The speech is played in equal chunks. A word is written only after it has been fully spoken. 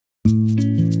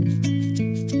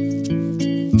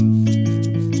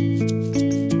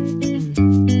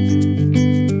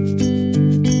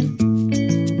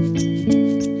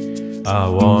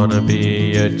wanna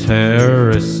be a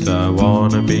terrorist, I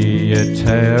wanna be a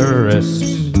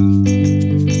terrorist.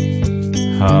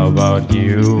 How about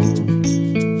you?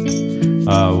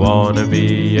 I wanna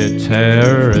be a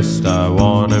terrorist, I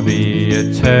wanna be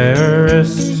a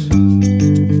terrorist.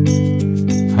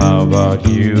 How about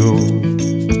you?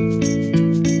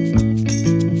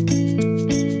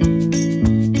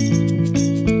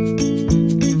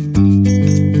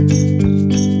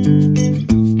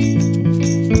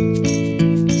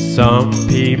 Some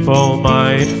people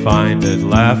might find it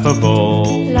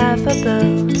laughable,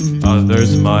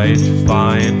 others might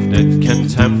find it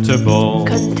contemptible.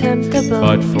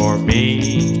 But for me,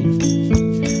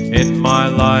 in my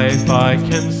life I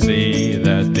can see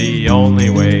that the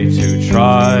only way to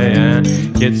try and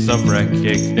get some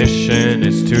recognition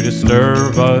is to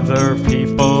disturb other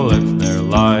people in their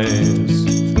lives.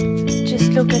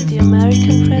 Just look at the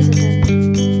American president.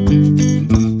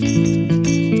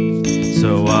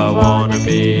 So I wanna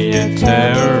be a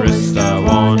terrorist, I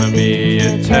wanna be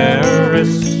a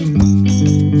terrorist.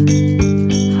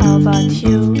 How about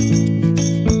you?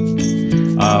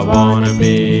 I wanna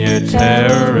be a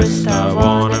terrorist, I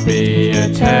wanna be a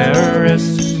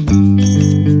terrorist.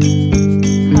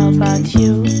 How about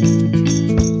you?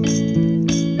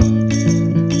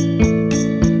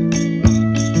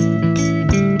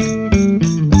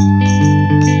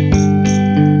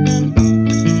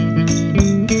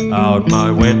 Out my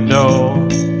window,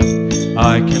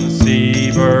 I can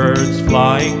see birds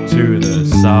flying to the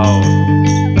south.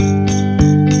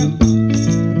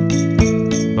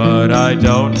 But I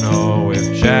don't know if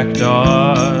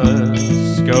jackdaws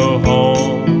go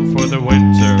home for the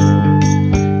winter,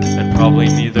 and probably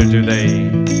neither do they,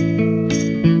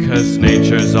 'cause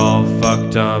nature's all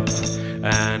fucked up,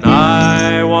 and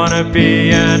I wanna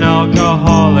be an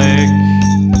alcoholic.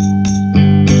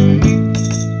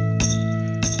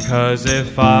 'Cause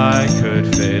if I could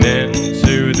fit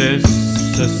into this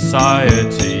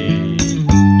society,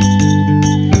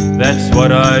 that's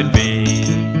what I'd be.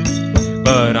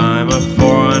 But I'm a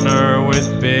foreigner with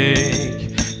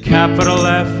big capital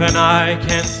F, and I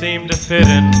can't seem to fit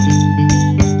in.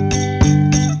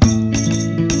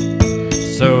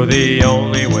 So the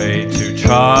only way to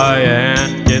try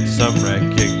and get some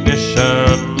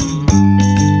recognition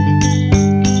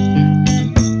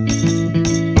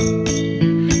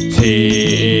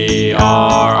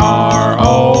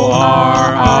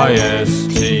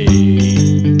Terrorist.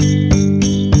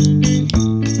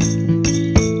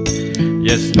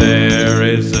 Yes, there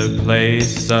is a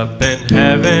place up in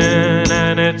heaven,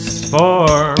 and it's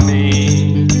for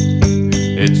me.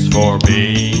 It's for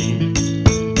me.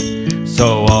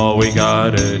 So all we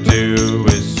gotta do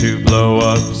is to blow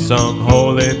up some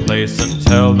holy place and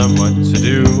tell them what to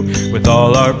do with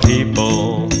all our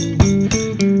people.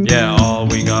 Yeah, all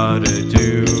we gotta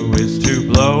do is to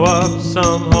blow up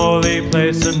some holy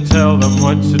place and tell them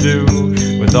what to do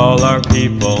with all our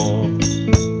people.